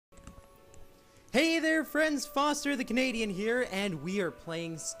Hey there friends, Foster the Canadian here, and we are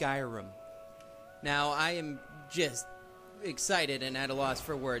playing Skyrim. Now, I am just excited and at a loss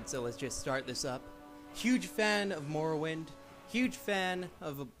for words, so let's just start this up. Huge fan of Morrowind, huge fan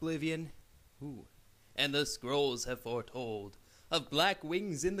of Oblivion. Ooh. And the scrolls have foretold of black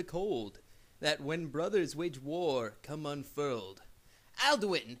wings in the cold, that when brothers wage war, come unfurled.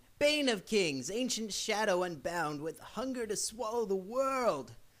 Alduin, bane of kings, ancient shadow unbound, with hunger to swallow the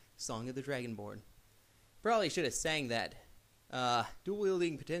world. Song of the Dragonborn. Probably should have sang that. Dual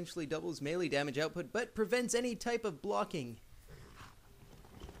wielding potentially doubles melee damage output, but prevents any type of blocking.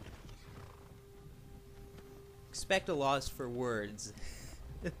 Expect a loss for words.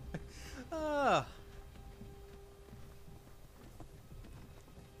 Ah.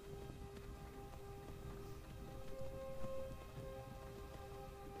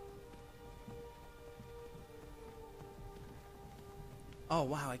 Oh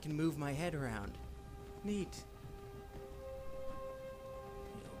wow, I can move my head around. Neat.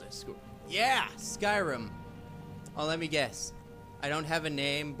 Yeah, Skyrim. Oh, let me guess. I don't have a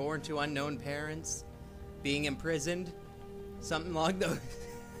name, born to unknown parents, being imprisoned, something along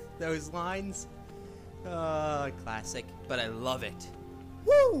those lines. Classic, but I love it.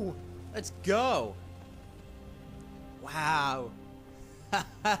 Woo! Let's go. Wow. Ha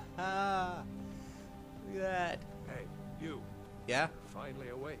ha ha. Look at that. Hey, you. Yeah? Finally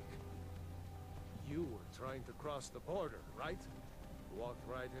awake. You were trying to cross the border, right? Walked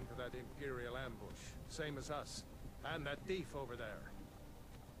right into that Imperial ambush, same as us. And that thief over there.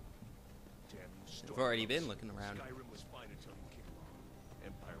 Damn you, I've already been looking around. Skyrim was fine until you came along.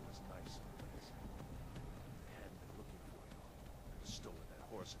 Empire was nice and pleasant. They hadn't been looking for you. Stolen that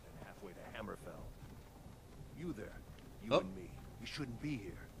horse and then halfway to Hammerfell. You there, you and me, we shouldn't be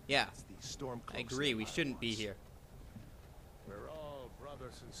here. Yeah, It's these Stormcloaks I agree, we Empire shouldn't be wants. here. We're all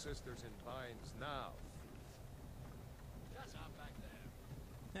brothers and sisters in binds now.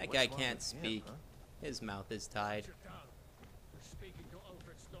 That What's guy wrong can't with him, speak. huh? His mouth is tied. Sit down. We're speaking to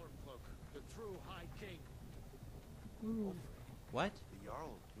Ulfric Stormcloak, the true High King. What? The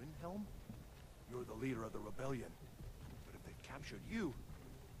Jarl of Windhelm? You're the leader of the rebellion. But if they captured you...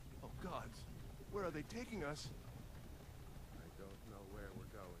 Oh gods, where are they taking us? I don't know where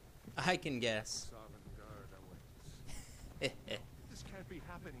we're going. I can guess. Sovngarde awaits. This can't be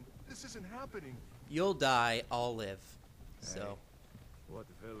happening. This isn't happening. You'll die, I'll live. So, Hey, what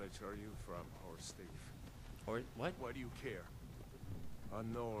village are you from, horse thief? or what? Why do you care? A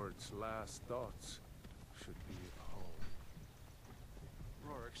Nord's last thoughts should be home.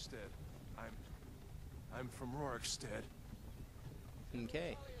 Rorikstead. I'm from Rorikstead.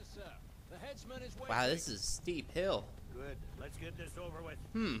 Okay. Sir. The headsman is Wow, this is a steep hill. good. Let's get this over with.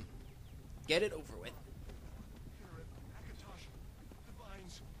 Get it over with. Karen, Akatosh, the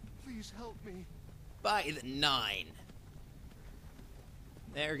vines, please help me. By the 9.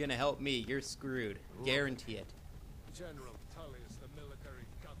 They're gonna help me. You're screwed. Guarantee it. General Tully is the military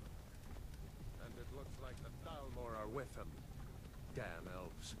governor. And it looks like the Thalmor are with him. Damn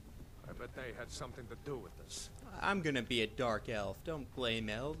elves. I bet they had something to do with this. I'm gonna be a dark elf. Don't blame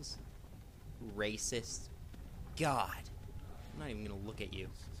elves. Racist. God. I'm not even gonna look at you.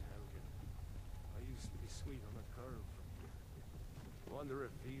 This is Helgen. I used to be sweet on a curve. Wonder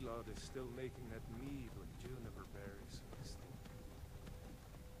if Vilod is still making that mead with juniper berries.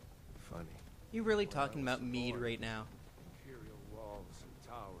 Funny. You really talking about mead right now? Imperial walls and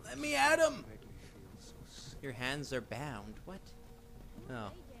towers. Let me at him! Make me feel so sick. Your hands are bound. What?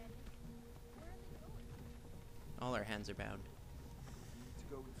 Oh. All our hands are bound. To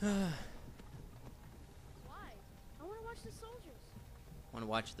go with Why? I want to watch the soldiers. Want to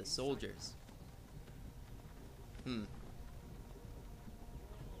watch the soldiers.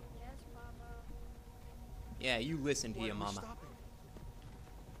 Yes, Mama. Yeah, you listen to Why your are we mama. stopping?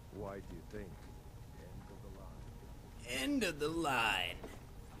 Why do you think? End of the line. End of the line.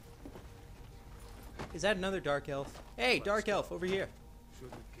 Is that another dark elf? Hey, dark elf, over here.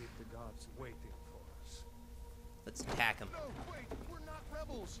 Shouldn't keep the gods waiting for us. Let's attack him. No, wait, we're not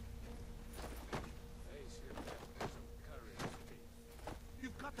rebels. Face your death with some courage, thief.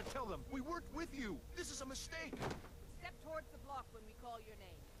 You've got to tell them we weren't with you. This is a mistake. Step towards the block when we call your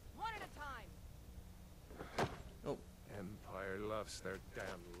name. One at a time. Oh, Empire loves their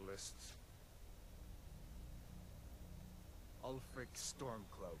damn lists. Ulfric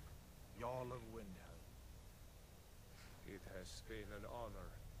Stormcloak, Jarl of Windhelm. It has been an honor,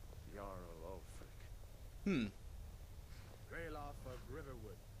 Jarl Ulfric. Greyloff of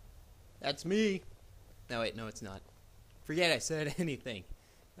Riverwood. that's me. No, wait, no, it's not. Forget I said anything.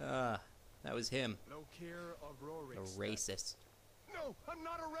 That was him. Lokir of A Rorikstead. racist. No, I'm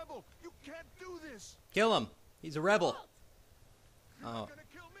not a rebel. You can't do this. Kill him. He's a rebel. You're Oh. not gonna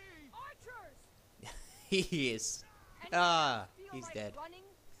kill me. Archers! He is. Anyone Ah, feel he's like dead. running?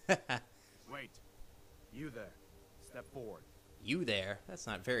 Wait. You there. Step forward. You there? That's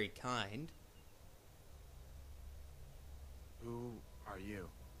not very kind. Who are you?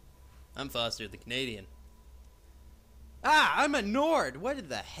 I'm Foster the Canadian. Ah, I'm a Nord. What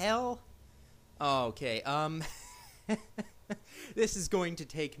the hell? Okay, this is going to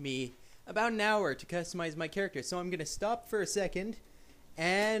take me about an hour to customize my character, so I'm going to stop for a second,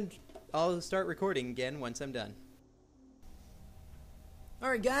 and I'll start recording again once I'm done.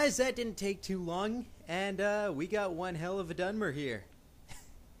 Alright guys, that didn't take too long, and we got one hell of a Dunmer here.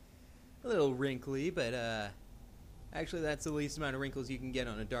 A little wrinkly, but actually that's the least amount of wrinkles you can get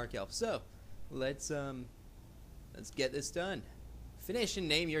on a Dark Elf. So, let's get this done. Finish and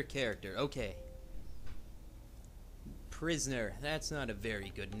name your character. Okay. Prisoner. That's not a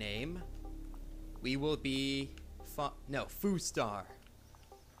very good name. We will be... Fustar.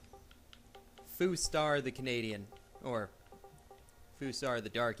 Fustar the Canadian. Or... Fustar the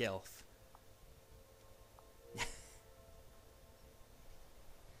Dark Elf.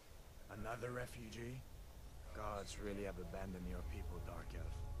 Another refugee? Gods really have abandoned your people, Dark Elf.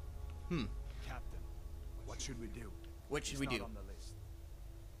 Captain, what should we do? What should He's we not do? on the list.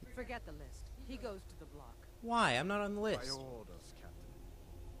 Forget the list. He goes to the block. Why? I'm not on the By list. your orders, Captain.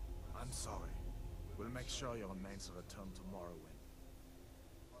 I'm sorry. We'll make sure your remains return to Morrowind.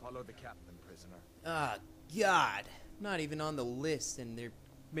 Follow the captain, prisoner. Ah, God. Not even on the list, and they're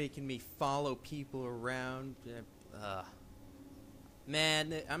making me follow people around.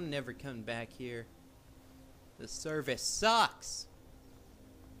 Man, I'm never coming back here. The service sucks.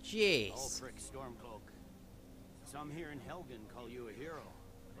 Jeez. Ulfric Stormcloak. Some here in Helgen call you a hero,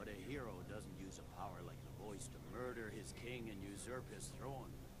 but a hero doesn't use a power like the voice to murder his king and usurp his throne.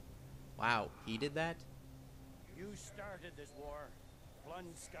 Wow, he did that? You started this war,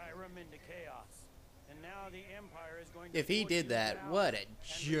 plunged Skyrim into chaos, and now the Empire is going to If he push did you that, down what a and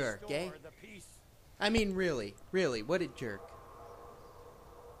jerk, eh? restore the peace. I mean, really, what a jerk.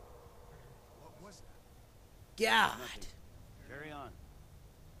 What was that? God. Carry on.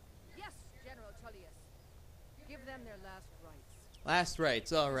 Yes, General Tullius. Give them their last rites. Last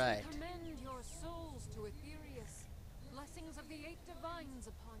rights, alright. Commend your souls to Aetherius. Blessings of the eight divines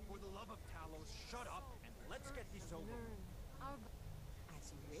upon For you. the love of Talos, shut up and let's get this over. Learn our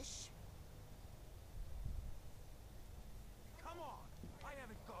As you wish. Come on! I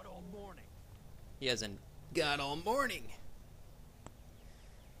haven't got all morning. He hasn't got all morning.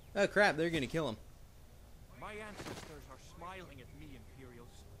 Oh crap, they're gonna kill him. My ancestors are smiling at me,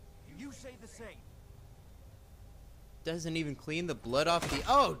 Imperials. Can you say the same? Doesn't even clean the blood off the...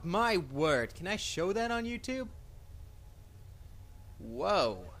 Oh, my word. Can I show that on YouTube?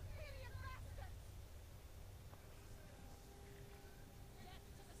 Whoa.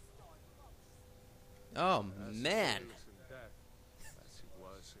 Oh, man. As in death as he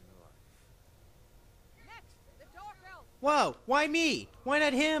was in life. Next, the Dark Elf. Whoa, why me? Why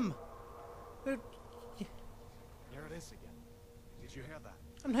not him? There it is again. Did you hear that?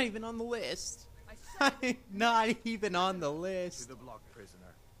 I'm not even on the list. I said I'm not even on the To list. the block,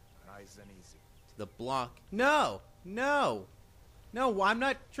 prisoner. Nice and easy. To the block. No, no. No, I'm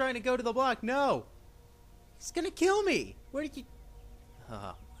not trying to go to the block. No. He's gonna kill me. Where did you...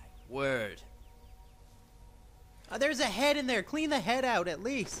 Oh, my word. Oh, there's a head in there. Clean the head out, at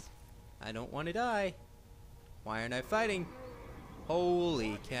least. I don't want to die. Why aren't I fighting?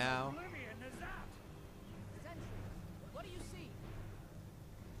 Holy cow. sentry. What do you see?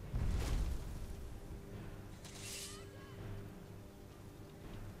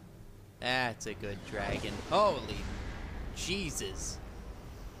 That's a good dragon. Holy Jesus.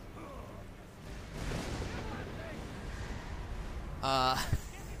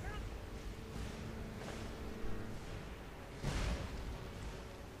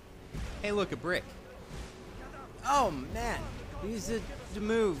 Hey, look, a brick. Oh, man. Use it to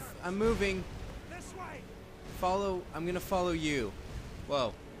move. I'm moving. This way! Follow. I'm gonna follow you.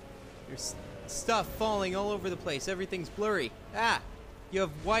 Whoa. There's stuff falling all over the place. Everything's blurry. Ah! You have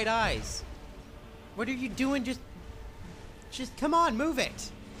white eyes. What are you doing? Just come on, move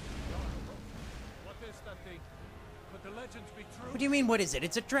it. What is that thing? Could the legends be true? What do you mean, what is it?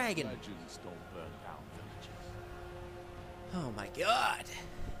 It's a dragon. Legends don't burn down villages. Oh my god.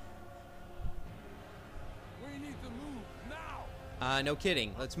 We need to move now. No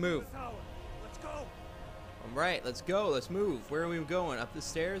kidding. Let's move. Tower. Let's go! Alright, let's go. Let's move. Where are we going? Up the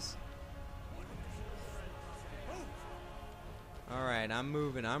stairs? Alright, I'm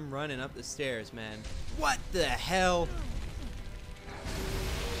moving. I'm running up the stairs, man. What the hell?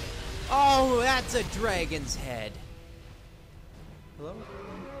 Oh, that's a dragon's head. Hello?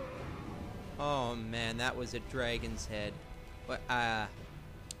 Oh man, that was a dragon's head. What? Jump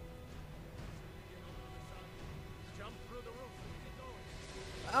through the roof.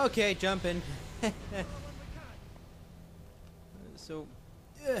 Keep going. Okay, jumping. So,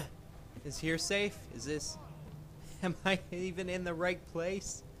 is here safe? Is this? Am I even in the right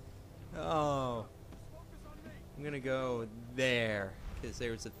place? Oh, I'm gonna go there because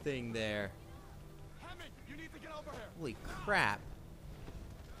there's a thing there. Hammond, you need to get over here. Holy crap!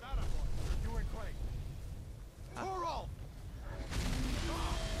 You and Craig. Torol!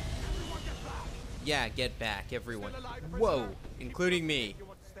 Everyone get back! Yeah, get back, everyone. Still alive, Whoa, prisoner? including me. You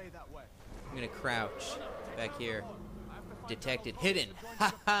want to stay that way. I'm gonna crouch back here. Detected, hidden.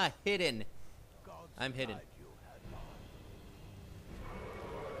 Haha, hidden. I'm hidden.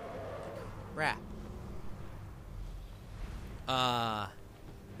 Crap.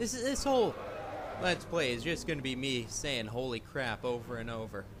 This whole Let's Play is just gonna be me saying holy crap over and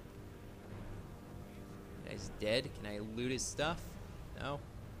over. Guy's dead. Can I loot his stuff? No.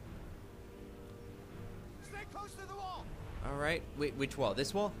 Stay close to the wall! Alright. Wait, which wall?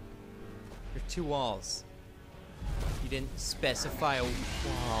 This wall? There are two walls. You didn't specify a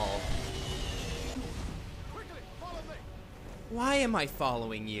wall. Quickly, follow me! Why am I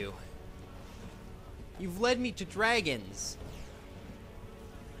following you? You've led me to dragons.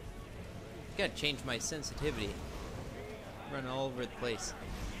 Gotta change my sensitivity. Run all over the place.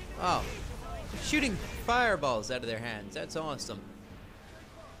 Oh, they're shooting fireballs out of their hands. That's awesome.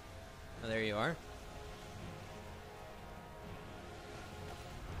 Oh, there you are.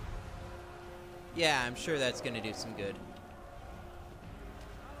 Yeah, I'm sure that's gonna do some good.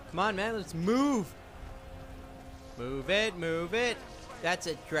 Come on, man, let's move. Move it, move it. That's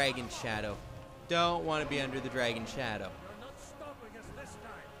a dragon shadow. Don't want to be under the dragon shadow. You're not stopping us this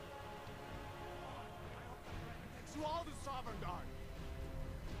time. To all the Sovereign Guard!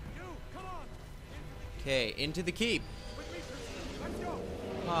 You, come on. Okay, into the keep. With me, prisoner. Let's go!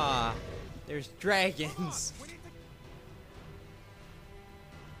 Ah, there's dragons. We need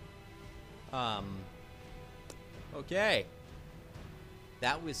to... Okay.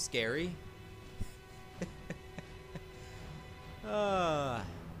 That was scary.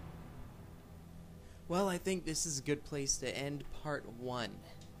 Well, I think this is a good place to end part 1.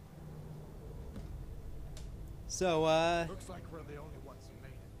 So, Looks like we're the only ones who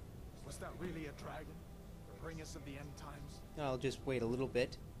made it. Was that really a dragon? To bring us of the end times? I'll just wait a little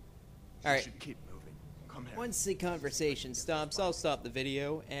bit. You Alright, should keep moving. Come here. once the conversation stops, I'll stop the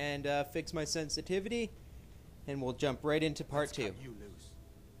video and fix my sensitivity, and we'll jump right into part 2. Cut you loose.